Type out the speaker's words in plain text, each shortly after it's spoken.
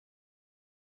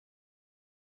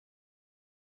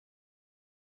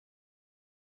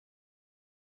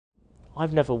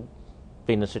I've never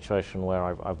been in a situation where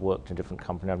I've worked in a different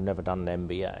company. I've never done an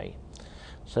MBA.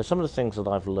 So some of the things that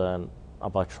I've learned are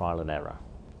by trial and error.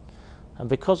 And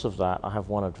because of that, I have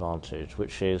one advantage,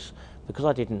 which is because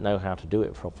I didn't know how to do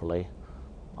it properly,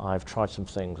 I've tried some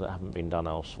things that haven't been done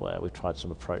elsewhere. We've tried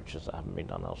some approaches that haven't been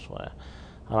done elsewhere.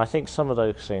 And I think some of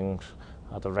those things,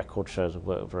 the record shows, have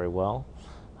worked very well.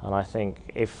 And I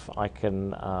think if I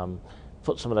can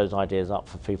put some of those ideas up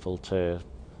for people to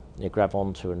grab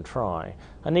onto and try,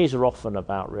 and these are often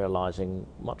about realizing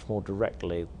much more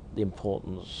directly the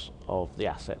importance of the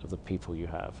asset of the people you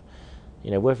have.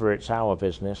 Whether it's our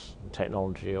business,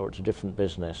 technology, or it's a different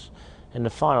business, in the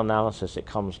final analysis it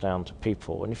comes down to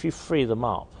people. And if you free them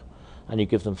up and you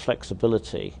give them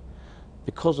flexibility,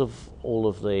 because of all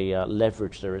of the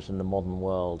leverage there is in the modern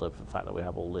world, of the fact that we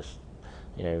have all this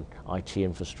IT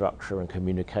infrastructure and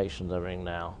communications everything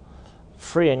now,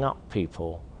 freeing up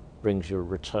people brings you a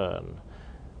return.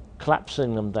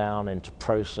 Collapsing them down into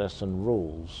process and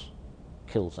rules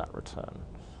kills that return.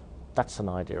 That's an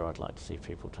idea I'd like to see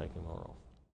people taking more of.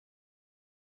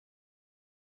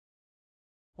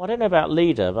 Well, I don't know about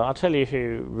leader, but I'll tell you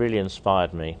who really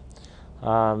inspired me.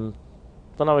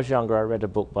 When I was younger, I read a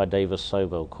book by Davis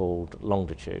Sobel called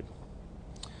Longitude.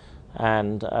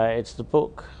 And it's the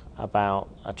book about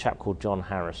a chap called John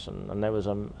Harrison. And there was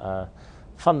a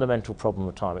fundamental problem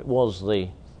of time. It was the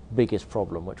biggest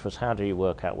problem, which was how do you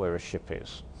work out where a ship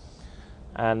is?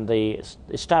 And the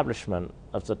establishment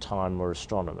of the time were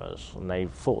astronomers, and they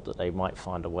thought that they might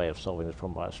find a way of solving this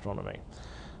problem by astronomy.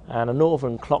 And a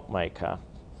northern clockmaker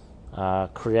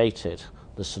created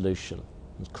the solution,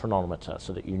 the chronometer,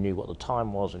 so that you knew what the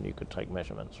time was and you could take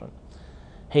measurements. Right?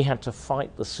 He had to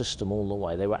fight the system all the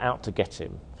way. They were out to get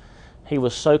him. He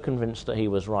was so convinced that he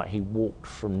was right, he walked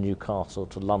from Newcastle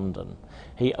to London.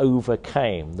 He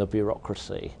overcame the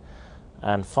bureaucracy,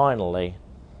 and finally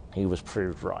he was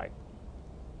proved right.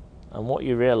 And what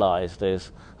you realised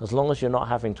is, as long as you're not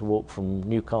having to walk from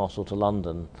Newcastle to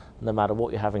London, no matter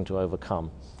what you're having to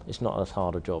overcome, it's not as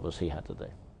hard a job as he had to do.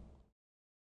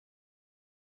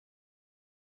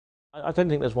 I don't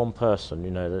think there's one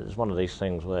person, it's one of these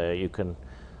things where you can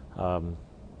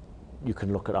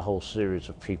look at a whole series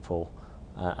of people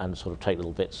and sort of take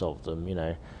little bits of them,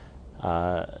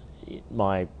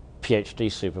 My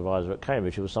PhD supervisor at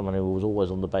Cambridge, he was someone who was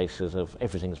always on the basis of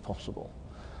everything's possible.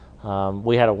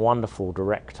 We had a wonderful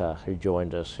director who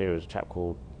joined us, who was a chap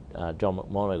called John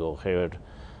McMonigal, who had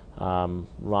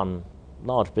run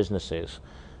large businesses.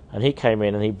 And he came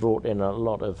in and he brought in a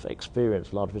lot of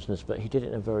experience, large business, but he did it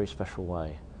in a very special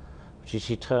way. Which is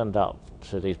he turned up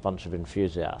to these bunch of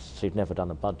enthusiasts who'd never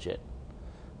done a budget.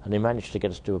 And he managed to get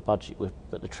us to do a budget,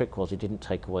 but the trick was he didn't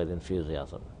take away the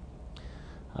enthusiasm.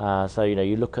 So,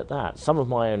 you look at that. Some of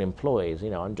my own employees,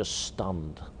 I'm just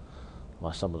stunned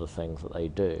by some of the things that they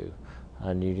do,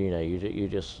 and you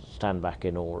just stand back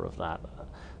in awe of that.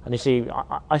 And you see,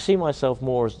 I see myself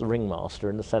more as the ringmaster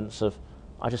in the sense of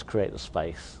I just create the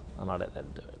space and I let them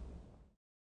do it.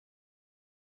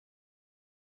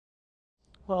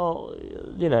 Well,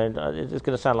 it's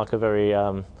going to sound like a very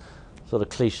sort of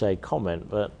cliche comment,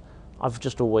 but I've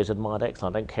just always admired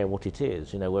excellence. I don't care what it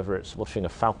is, whether it's watching a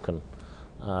falcon,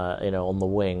 on the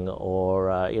wing, or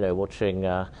watching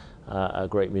a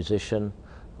great musician,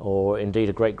 or indeed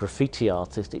a great graffiti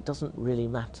artist. It doesn't really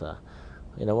matter.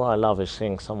 What I love is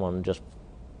seeing someone just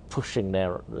pushing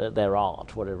their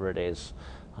art, whatever it is,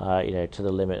 to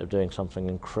the limit of doing something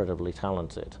incredibly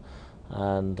talented.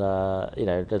 And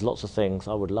there's lots of things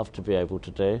I would love to be able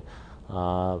to do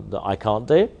that I can't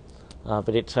do,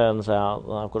 but it turns out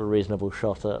that I've got a reasonable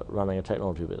shot at running a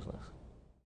technology business.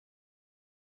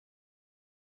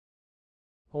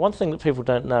 Well, one thing that people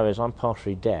don't know is I'm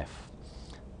partially deaf,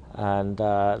 and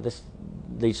this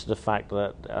leads to the fact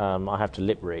that I have to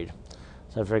lip read.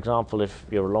 So, for example, if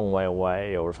you're a long way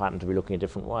away, or if I happen to be looking a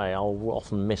different way, I'll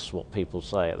often miss what people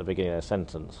say at the beginning of their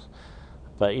sentence.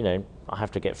 But, I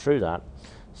have to get through that.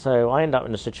 So I end up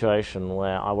in a situation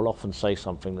where I will often say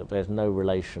something that bears no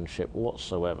relationship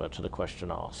whatsoever to the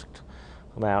question asked.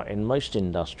 Now, in most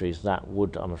industries, that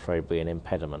would, I'm afraid, be an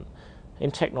impediment.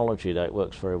 In technology, though, it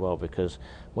works very well, because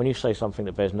when you say something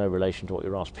that bears no relation to what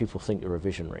you're asked, people think you're a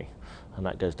visionary, and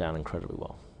that goes down incredibly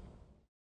well.